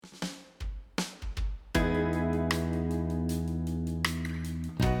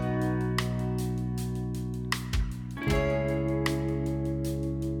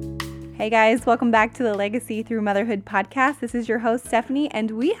Hey guys, welcome back to the Legacy Through Motherhood podcast. This is your host, Stephanie, and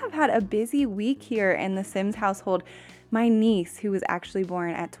we have had a busy week here in the Sims household. My niece, who was actually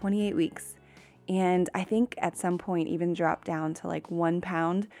born at 28 weeks, and I think at some point even dropped down to like 1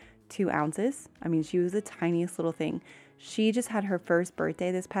 pound, 2 ounces. I mean, she was the tiniest little thing. She just had her first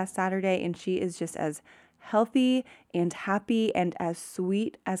birthday this past Saturday, and she is just as healthy and happy and as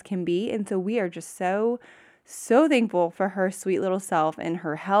sweet as can be. And so we are just so thankful for her sweet little self and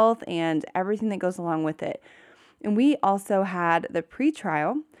her health and everything that goes along with it. And we also had the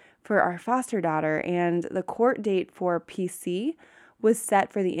pretrial for our foster daughter, and the court date for PC was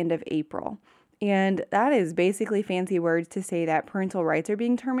set for the end of April. And that is basically fancy words to say that parental rights are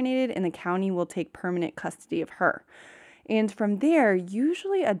being terminated and the county will take permanent custody of her. And from there,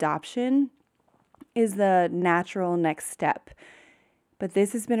 usually adoption is the natural next step. But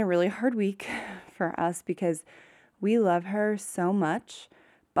this has been a really hard week for us because we love her so much,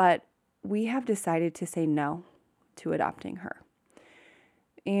 but we have decided to say no to adopting her.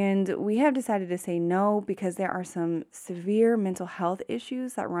 And we have decided to say no because there are some severe mental health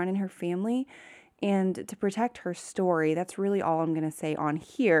issues that run in her family. And to protect her story, that's really all I'm going to say on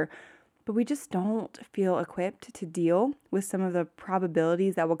here. But we just don't feel equipped to deal with some of the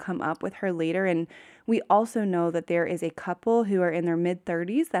probabilities that will come up with her later. And we also know that there is a couple who are in their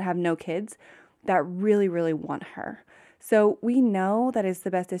mid-30s that have no kids that really, really want her. So we know that it's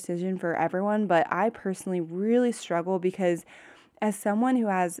the best decision for everyone, but I personally really struggle because as someone who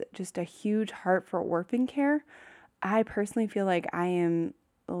has just a huge heart for orphan care, I personally feel like I am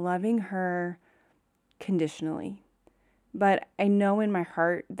loving her conditionally. But I know in my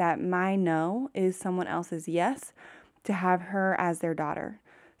heart that my no is someone else's yes to have her as their daughter.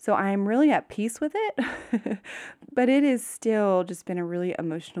 So I'm really at peace with it, but it is still just been a really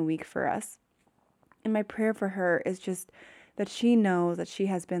emotional week for us. And my prayer for her is just that she knows that she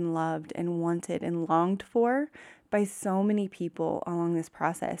has been loved and wanted and longed for by so many people along this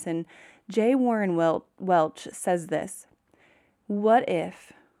process. And J. Warren Welch says this: "What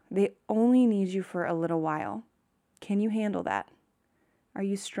if they only need you for a little while? Can you handle that? Are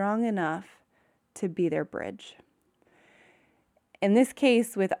you strong enough to be their bridge?" In this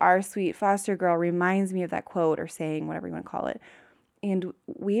case, with our sweet foster girl, reminds me of that quote or saying, whatever you want to call it. And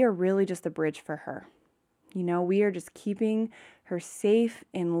we are really just the bridge for her. You know, we are just keeping her safe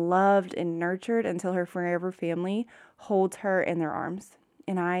and loved and nurtured until her forever family holds her in their arms.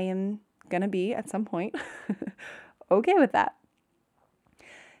 And I am going to be, at some point, okay with that.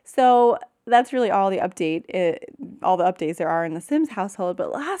 So that's really all the updates there are in the Sims household.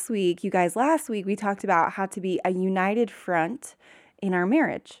 But last week we talked about how to be a united front in our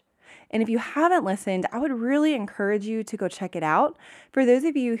marriage. And if you haven't listened, I would really encourage you to go check it out. For those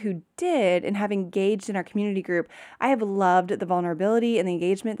of you who did and have engaged in our community group, I have loved the vulnerability and the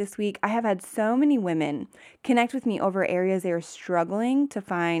engagement this week. I have had so many women connect with me over areas they are struggling to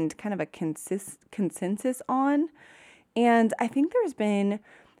find kind of a consensus on. And I think there's been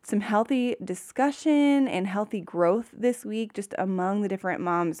some healthy discussion and healthy growth this week just among the different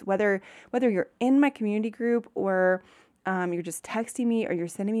moms, whether you're in my community group or you're just texting me or you're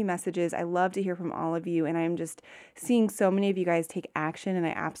sending me messages. I love to hear from all of you, and I'm just seeing so many of you guys take action, and I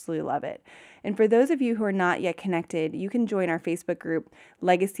absolutely love it. And for those of you who are not yet connected, you can join our Facebook group,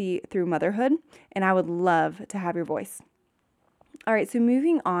 Legacy Through Motherhood, and I would love to have your voice. All right, so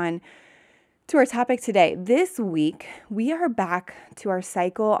moving on to our topic today. This week, we are back to our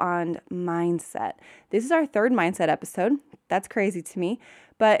cycle on mindset. This is our third mindset episode. That's crazy to me.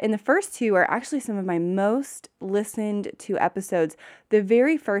 But in the first two are actually some of my most listened to episodes. The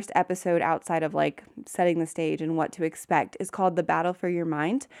very first episode outside of like setting the stage and what to expect is called The Battle for Your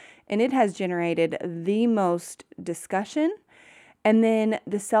Mind. And it has generated the most discussion. And then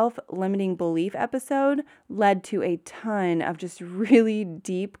the self-limiting belief episode led to a ton of just really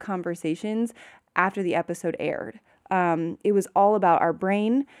deep conversations after the episode aired. It was all about our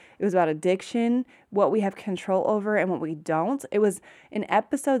brain. It was about addiction, what we have control over and what we don't. It was an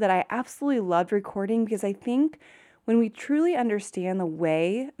episode that I absolutely loved recording because I think when we truly understand the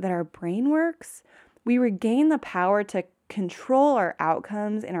way that our brain works, we regain the power to control our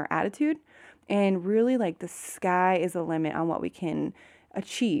outcomes and our attitude. And really, like, the sky is the limit on what we can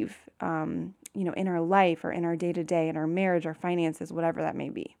achieve, in our life or in our day-to-day, in our marriage, our finances, whatever that may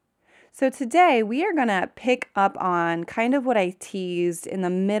be. So today we are going to pick up on kind of what I teased in the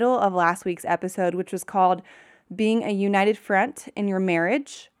middle of last week's episode, which was called Being a United Front in Your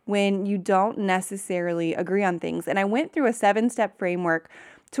Marriage When You Don't Necessarily Agree on Things. And I went through a 7-step framework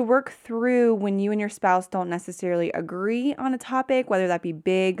to work through when you and your spouse don't necessarily agree on a topic, whether that be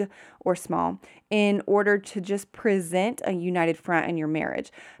big or small, in order to just present a united front in your marriage.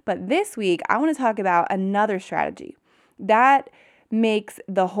 But this week, I want to talk about another strategy that makes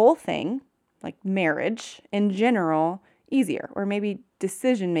the whole thing, like marriage in general, easier, or maybe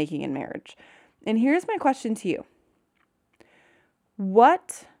decision making in marriage. And here's my question to you.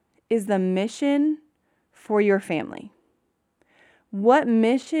 What is the mission for your family? What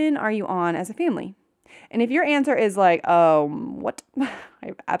mission are you on as a family? And if your answer is like, what? I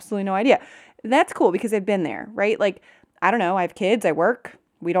have absolutely no idea. That's cool because I've been there, right? Like, I don't know, I have kids, I work,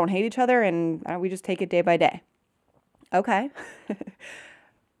 we don't hate each other, and we just take it day by day. Okay.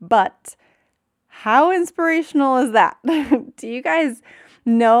 But how inspirational is that? Do you guys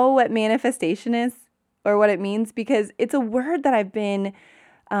know what manifestation is or what it means? Because it's a word that I've been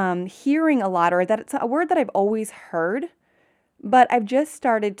hearing a lot, or that it's a word that I've always heard. But I've just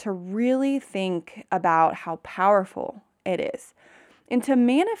started to really think about how powerful it is. And to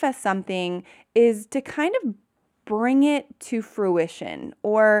manifest something is to kind of bring it to fruition,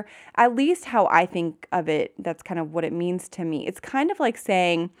 or at least how I think of it. That's kind of what it means to me. It's kind of like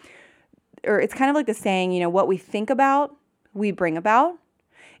saying, or it's kind of like the saying, what we think about, we bring about.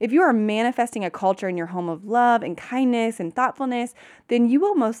 If you are manifesting a culture in your home of love and kindness and thoughtfulness, then you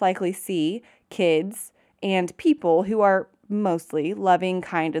will most likely see kids and people who are mostly loving,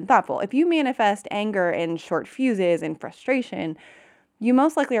 kind, and thoughtful. If you manifest anger and short fuses and frustration, you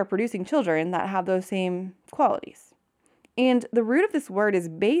most likely are producing children that have those same qualities. And the root of this word is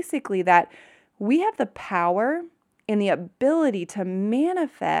basically that we have the power and the ability to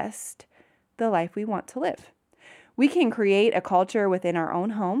manifest the life we want to live. We can create a culture within our own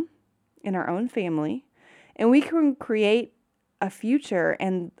home, in our own family, and we can create a future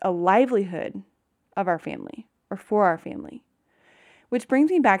and a livelihood of our family, or for our family. Which brings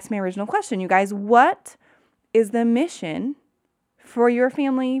me back to my original question, you guys. What is the mission for your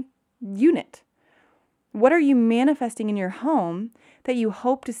family unit? What are you manifesting in your home that you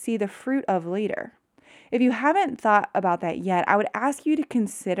hope to see the fruit of later? If you haven't thought about that yet, I would ask you to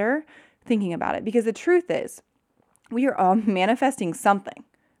consider thinking about it, because the truth is, we are all manifesting something,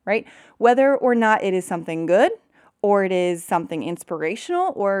 right? Whether or not it is something good, or it is something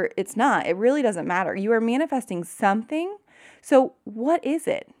inspirational, or it's not. It really doesn't matter. You are manifesting something. So what is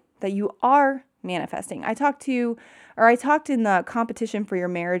it that you are manifesting? I talked in the competition for your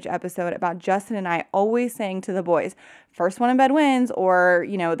marriage episode about Justin and I always saying to the boys, first one in bed wins, or,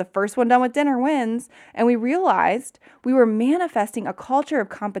 the first one done with dinner wins. And we realized we were manifesting a culture of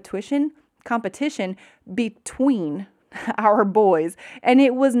competition between our boys, and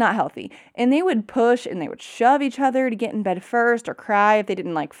it was not healthy. And they would push and they would shove each other to get in bed first, or cry if they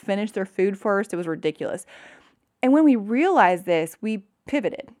didn't finish their food first. It was ridiculous. And when we realized this, we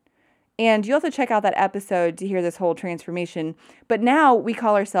pivoted. And you'll have to check out that episode to hear this whole transformation. But now we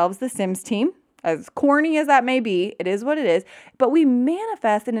call ourselves the Sims team. As corny as that may be, it is what it is. But we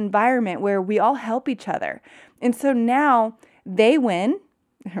manifest an environment where we all help each other. And so now they win,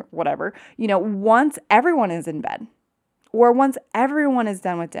 whatever, once everyone is in bed, or once everyone is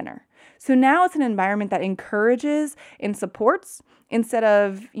done with dinner. So now it's an environment that encourages and supports, instead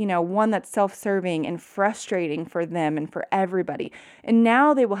of, one that's self-serving and frustrating for them and for everybody. And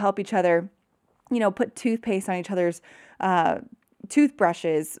now they will help each other, put toothpaste on each other's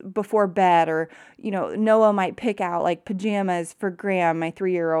toothbrushes before bed, or, Noah might pick out pajamas for Graham, my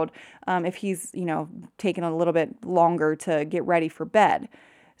 3-year-old, if he's, taking a little bit longer to get ready for bed.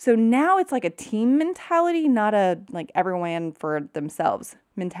 So now it's like a team mentality, not a everyone for themselves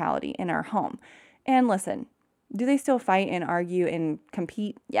mentality in our home. And listen, do they still fight and argue and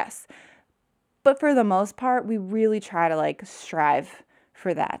compete? Yes. But for the most part, we really try to strive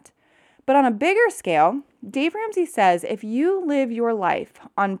for that. But on a bigger scale, Dave Ramsey says if you live your life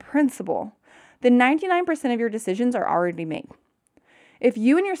on principle, then 99% of your decisions are already made. If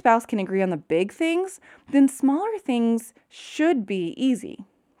you and your spouse can agree on the big things, then smaller things should be easy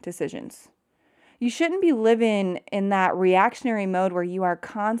decisions. You shouldn't be living in that reactionary mode where you are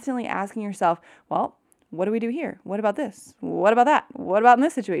constantly asking yourself, well, what do we do here? What about this? What about that? What about in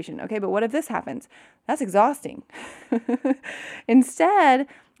this situation? Okay, but what if this happens? That's exhausting. Instead,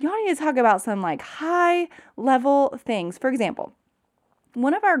 y'all need to talk about some high level things. For example,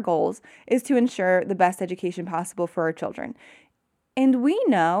 one of our goals is to ensure the best education possible for our children. And we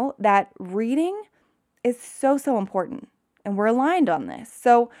know that reading is so important. And we're aligned on this.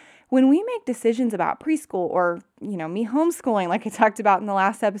 So when we make decisions about preschool, or, me homeschooling, like I talked about in the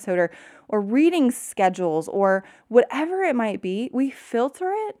last episode, or reading schedules, or whatever it might be, we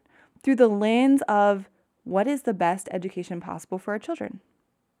filter it through the lens of what is the best education possible for our children.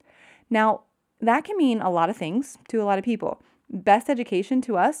 Now, that can mean a lot of things to a lot of people. Best education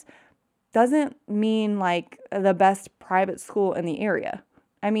to us doesn't mean like the best private school in the area.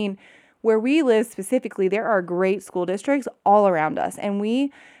 I mean, where we live specifically, there are great school districts all around us, and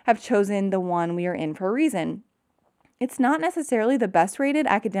we have chosen the one we are in for a reason. It's not necessarily the best rated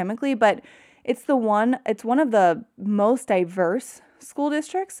academically, but it's one of the most diverse school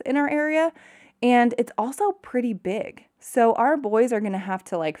districts in our area, and it's also pretty big. So our boys are going to have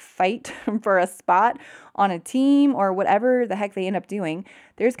to like fight for a spot on a team or whatever the heck they end up doing.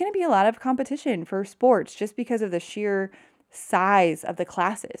 There's going to be a lot of competition for sports just because of the sheer size of the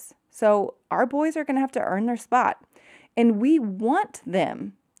classes. So our boys are going to have to earn their spot. And we want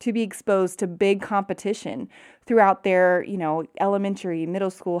them to be exposed to big competition throughout their, elementary,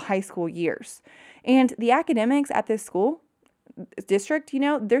 middle school, high school years. And the academics at this school district,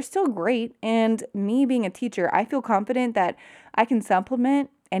 they're still great. And me being a teacher, I feel confident that I can supplement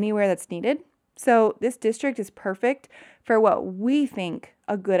anywhere that's needed. So this district is perfect for what we think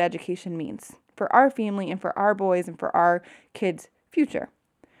a good education means for our family and for our boys and for our kids' future.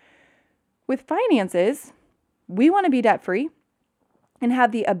 With finances, we want to be debt-free and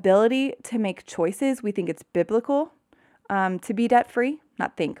have the ability to make choices. We think it's biblical to be debt-free.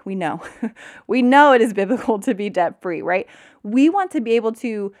 Not think, we know. We know it is biblical to be debt-free, right? We want to be able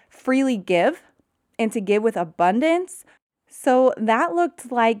to freely give and to give with abundance. So that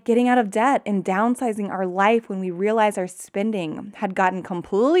looked like getting out of debt and downsizing our life when we realized our spending had gotten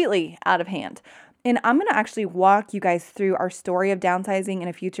completely out of hand. And I'm going to actually walk you guys through our story of downsizing in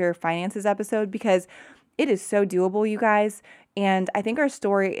a future finances episode because it is so doable, you guys. And I think our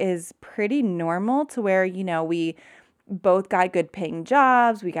story is pretty normal to where, we both got good paying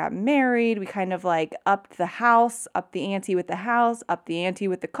jobs, we got married, we kind of like upped the house, upped the ante with the house, upped the ante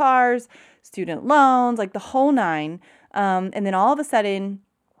with the cars, student loans, like the whole nine. And then all of a sudden,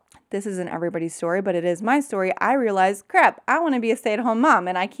 this isn't everybody's story, but it is my story. I realized, crap, I want to be a stay-at-home mom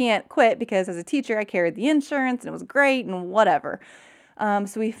and I can't quit because as a teacher, I carried the insurance and it was great and whatever.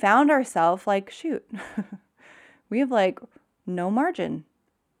 So we found ourselves like, shoot, we have like no margin.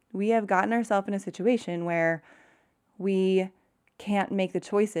 We have gotten ourselves in a situation where we can't make the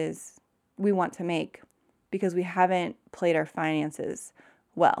choices we want to make because we haven't played our finances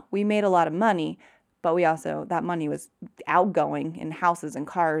well. We made a lot of money, but that money was outgoing in houses and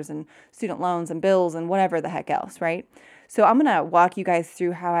cars and student loans and bills and whatever the heck else, right? So I'm going to walk you guys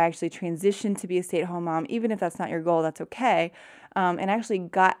through how I actually transitioned to be a stay-at-home mom. Even if that's not your goal, that's okay. And actually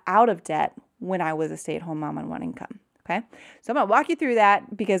got out of debt when I was a stay-at-home mom on one income, okay? So I'm going to walk you through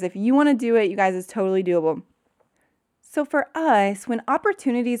that because if you want to do it, you guys, it's totally doable. So for us, when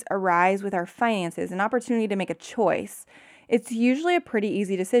opportunities arise with our finances, an opportunity to make a choice, it's usually a pretty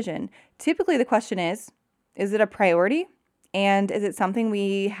easy decision. Typically, the question is it a priority? And is it something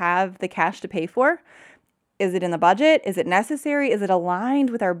we have the cash to pay for? Is it in the budget? Is it necessary? Is it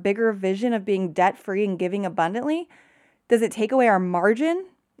aligned with our bigger vision of being debt-free and giving abundantly? Does it take away our margin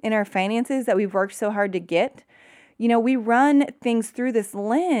in our finances that we've worked so hard to get? We run things through this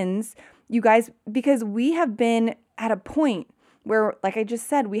lens, you guys, because we have been at a point where, like I just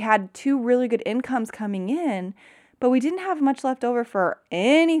said, we had two really good incomes coming in, but we didn't have much left over for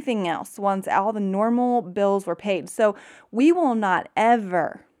anything else once all the normal bills were paid. So we will not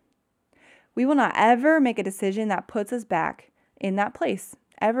ever make a decision that puts us back in that place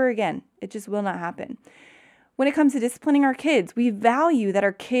ever again. It just will not happen. When it comes to disciplining our kids, we value that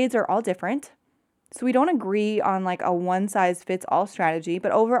our kids are all different. So we don't agree on like a one-size-fits-all strategy,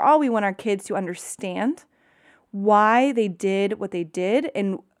 but overall we want our kids to understand why they did what they did,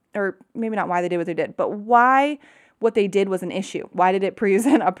 or maybe not why they did what they did, but why what they did was an issue. Why did it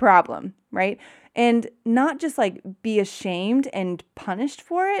present a problem, right? And not just like be ashamed and punished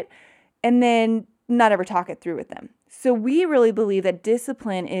for it and then not ever talk it through with them. So we really believe that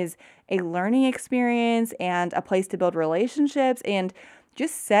discipline is a learning experience and a place to build relationships and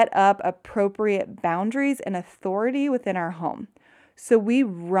just set up appropriate boundaries and authority within our home. So we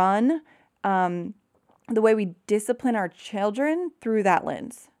run the way we discipline our children through that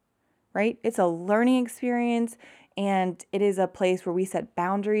lens, right? It's a learning experience and it is a place where we set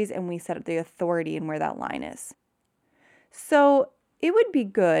boundaries and we set up the authority and where that line is. So it would be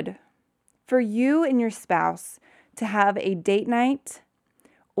good for you and your spouse to have a date night,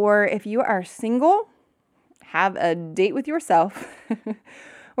 or if you are single, have a date with yourself,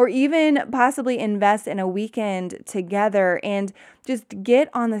 or even possibly invest in a weekend together and just get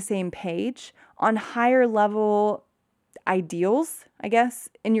on the same page on higher level ideals, I guess,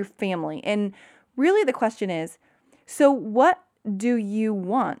 in your family. And really the question is, so what do you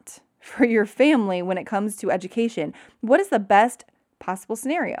want for your family when it comes to education? What is the best possible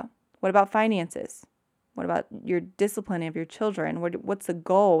scenario? What about finances? What about your discipline of your children? What's the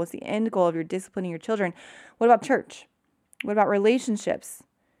goal? What's the end goal of your disciplining your children? What about church? What about relationships?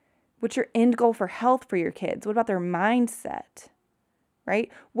 What's your end goal for health for your kids? What about their mindset?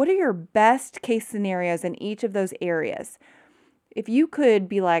 Right? What are your best case scenarios in each of those areas? If you could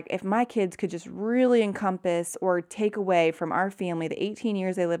be like, if my kids could just really encompass or take away from our family the 18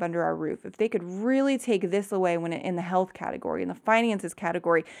 years they live under our roof, if they could really take this away when in the health category, in the finances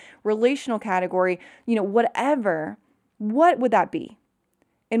category, relational category, whatever, what would that be?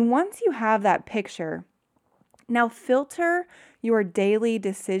 And once you have that picture, now filter your daily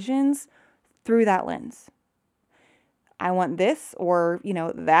decisions through that lens. I want this or,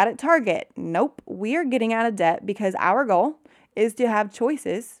 that at Target. Nope, we are getting out of debt because our goal is to have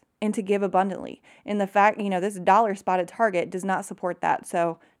choices and to give abundantly. And the fact, this dollar spot at Target does not support that.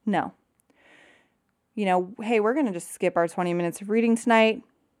 So no. Hey, we're going to just skip our 20 minutes of reading tonight.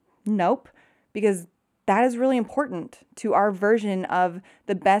 Nope, because that is really important to our version of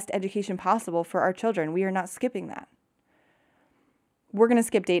the best education possible for our children. We are not skipping that. We're going to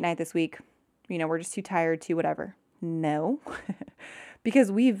skip date night this week. We're just too tired to whatever. No,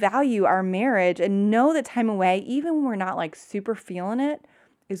 because we value our marriage and know that time away, even when we're not like super feeling it,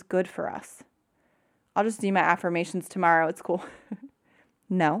 is good for us. I'll just do my affirmations tomorrow. It's cool.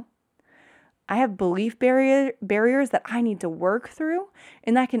 No, I have belief barriers that I need to work through,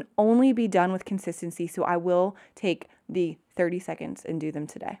 and that can only be done with consistency. So I will take the 30 seconds and do them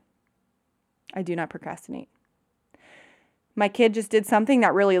today. I do not procrastinate. My kid just did something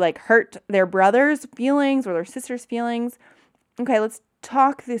that really hurt their brother's feelings or their sister's feelings. Okay, let's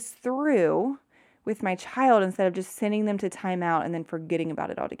talk this through with my child instead of just sending them to timeout and then forgetting about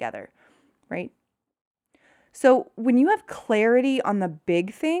it altogether, right? So when you have clarity on the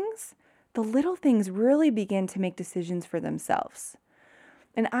big things, the little things really begin to make decisions for themselves.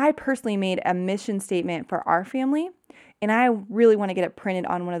 And I personally made a mission statement for our family, and I really want to get it printed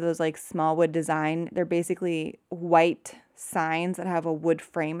on one of those small wood design. They're basically white signs that have a wood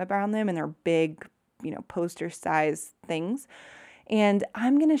frame around them, and they're big, poster size things. And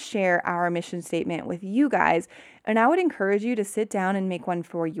I'm going to share our mission statement with you guys, and I would encourage you to sit down and make one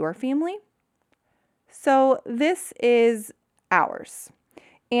for your family. So this is ours.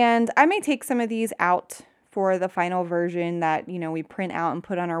 And I may take some of these out for the final version that, we print out and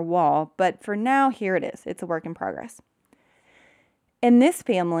put on our wall. But for now, here it is. It's a work in progress. In this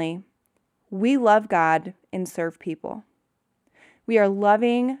family, we love God and serve people. We are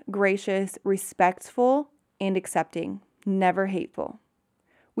loving, gracious, respectful, and accepting, never hateful.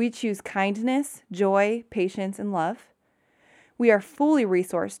 We choose kindness, joy, patience, and love. We are fully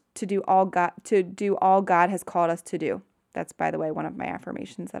resourced to do all God has called us to do. That's, by the way, one of my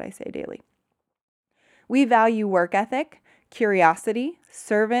affirmations that I say daily. We value work ethic, curiosity,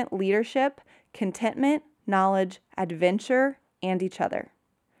 servant leadership, contentment, knowledge, adventure, and each other.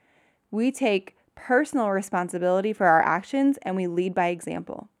 We take personal responsibility for our actions, and we lead by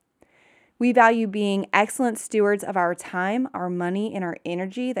example. We value being excellent stewards of our time, our money, and our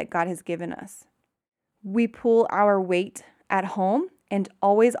energy that God has given us. We pull our weight at home and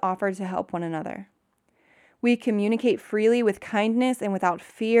always offer to help one another. We communicate freely with kindness and without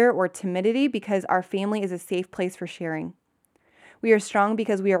fear or timidity because our family is a safe place for sharing. We are strong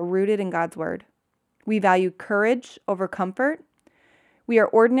because we are rooted in God's word. We value courage over comfort. We are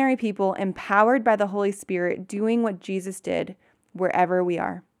ordinary people empowered by the Holy Spirit doing what Jesus did wherever we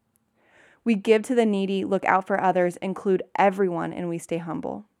are. We give to the needy, look out for others, include everyone, and we stay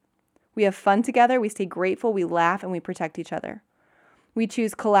humble. We have fun together, we stay grateful, we laugh, and we protect each other. We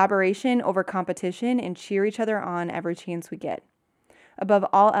choose collaboration over competition and cheer each other on every chance we get. Above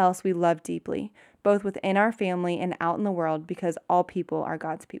all else, we love deeply, both within our family and out in the world, because all people are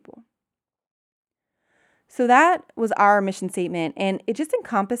God's people. So that was our mission statement, and it just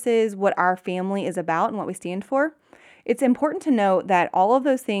encompasses what our family is about and what we stand for. It's important to note that all of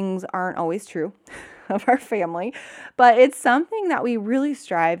those things aren't always true of our family, but it's something that we really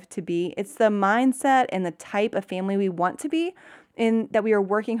strive to be. It's the mindset and the type of family we want to be, and that we are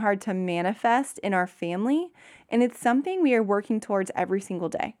working hard to manifest in our family. And it's something we are working towards every single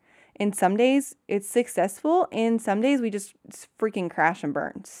day. And some days it's successful, and some days we just freaking crash and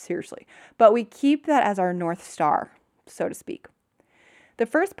burn, seriously. But we keep that as our North Star, so to speak. The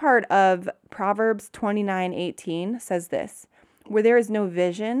first part of Proverbs 29:18 says this: where there is no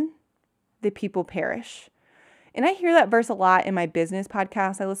vision, the people perish. And I hear that verse a lot in my business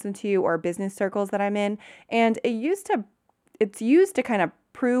podcasts I listen to or business circles that I'm in. And it's used to kind of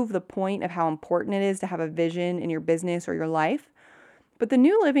prove the point of how important it is to have a vision in your business or your life. But the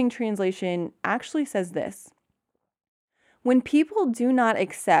New Living Translation actually says this: when people do not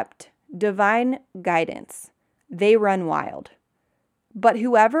accept divine guidance, they run wild. But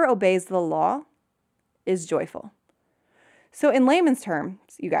whoever obeys the law is joyful. So in layman's terms,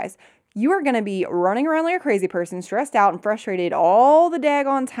 you guys, you are going to be running around like a crazy person, stressed out and frustrated all the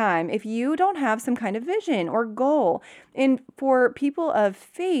daggone time if you don't have some kind of vision or goal. And for people of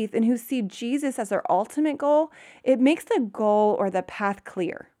faith and who see Jesus as their ultimate goal, it makes the goal or the path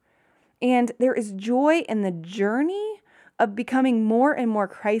clear. And there is joy in the journey of becoming more and more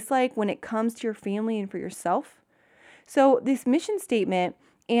Christ-like when it comes to your family and for yourself. So this mission statement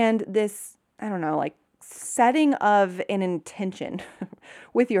and this, setting of an intention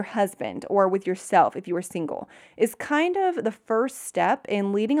with your husband or with yourself if you are single is kind of the first step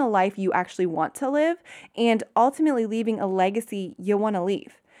in leading a life you actually want to live and ultimately leaving a legacy you want to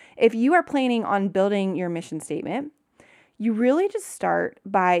leave. If you are planning on building your mission statement, you really just start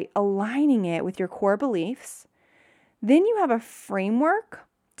by aligning it with your core beliefs. Then you have a framework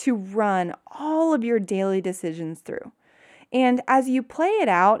to run all of your daily decisions through. And as you play it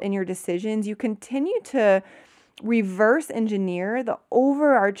out in your decisions, you continue to reverse engineer the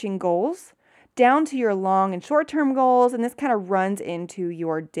overarching goals down to your long and short-term goals. And this kind of runs into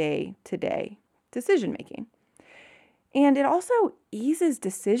your day-to-day decision making. And it also eases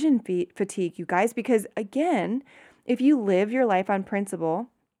decision fatigue, you guys, because again, if you live your life on principle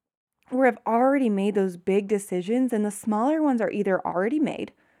or have already made those big decisions, then the smaller ones are either already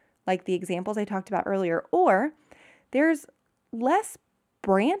made, like the examples I talked about earlier, or there's less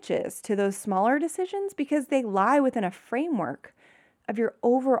branches to those smaller decisions because they lie within a framework of your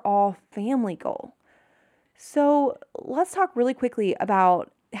overall family goal. So let's talk really quickly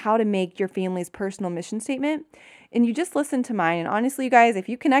about how to make your family's personal mission statement. And you just listen to mine. And honestly, you guys, if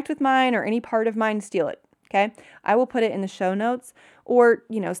you connect with mine or any part of mine, steal it. Okay. I will put it in the show notes or,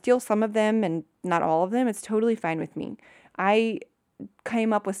 steal some of them and not all of them. It's totally fine with me. I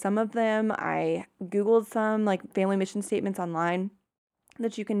came up with some of them. I Googled some like family mission statements online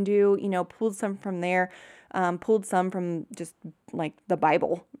that you can do, pulled some from there, pulled some from just like the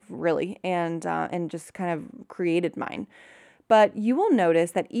Bible really, and just kind of created mine. But you will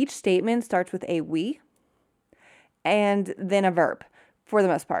notice that each statement starts with a we and then a verb for the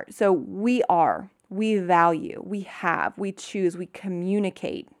most part. So we are, we value, we have, we choose, we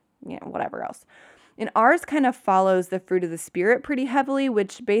communicate, whatever else. And ours kind of follows the fruit of the Spirit pretty heavily,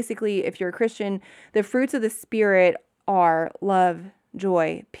 which basically, if you're a Christian, the fruits of the Spirit are love,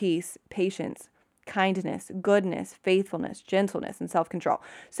 joy, peace, patience, kindness, goodness, faithfulness, gentleness, and self-control.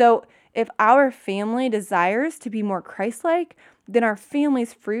 So if our family desires to be more Christ-like, then our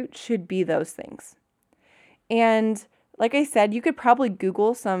family's fruit should be those things. And like I said, you could probably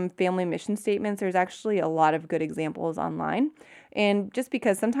Google some family mission statements. There's actually a lot of good examples online. And just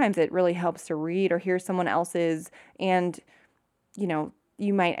because sometimes it really helps to read or hear someone else's and,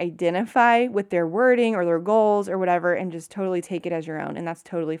 you might identify with their wording or their goals or whatever and just totally take it as your own. And that's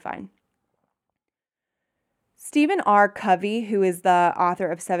totally fine. Stephen R. Covey, who is the author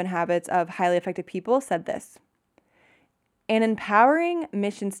of 7 Habits of Highly Effective People, said this: an empowering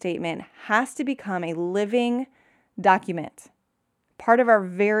mission statement has to become a living document, part of our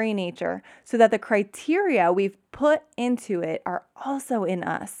very nature, so that the criteria we've put into it are also in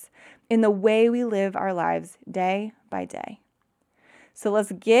us, in the way we live our lives day by day. So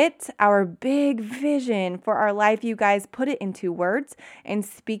let's get our big vision for our life, you guys, put it into words and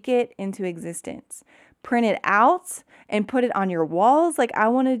speak it into existence. Print it out and put it on your walls like I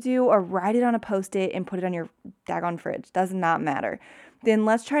want to do, or write it on a Post-it and put it on your daggone fridge. Does not matter. Then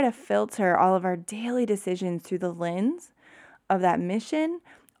let's try to filter all of our daily decisions through the lens of that mission,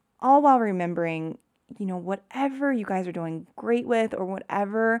 all while remembering, whatever you guys are doing great with or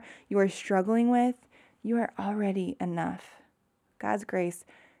whatever you are struggling with, you are already enough. God's grace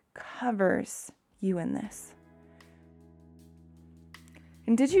covers you in this.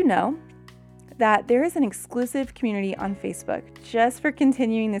 And did you know that there is an exclusive community on Facebook just for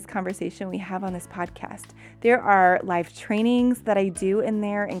continuing this conversation we have on this podcast? There are live trainings that I do in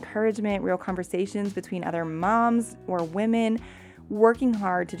there, encouragement, real conversations between other moms or women working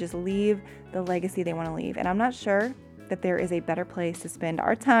hard to just leave the legacy they want to leave. And I'm not sure that there is a better place to spend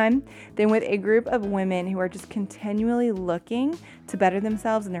our time than with a group of women who are just continually looking to better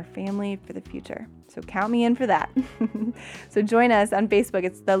themselves and their family for the future. So count me in for that. So join us on Facebook.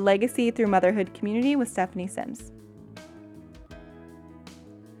 It's the Legacy Through Motherhood community with Stephanie Sims.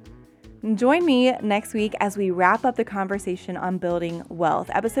 And join me next week as we wrap up the conversation on building wealth.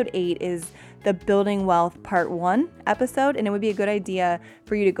 Episode 8 is the Building Wealth Part 1 episode, and it would be a good idea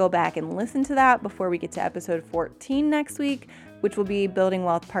for you to go back and listen to that before we get to episode 14 next week, which will be Building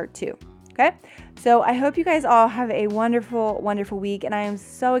Wealth Part 2. Okay, so I hope you guys all have a wonderful, wonderful week, and I am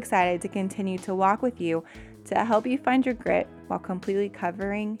so excited to continue to walk with you to help you find your grit while completely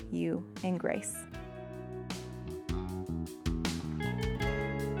covering you in grace.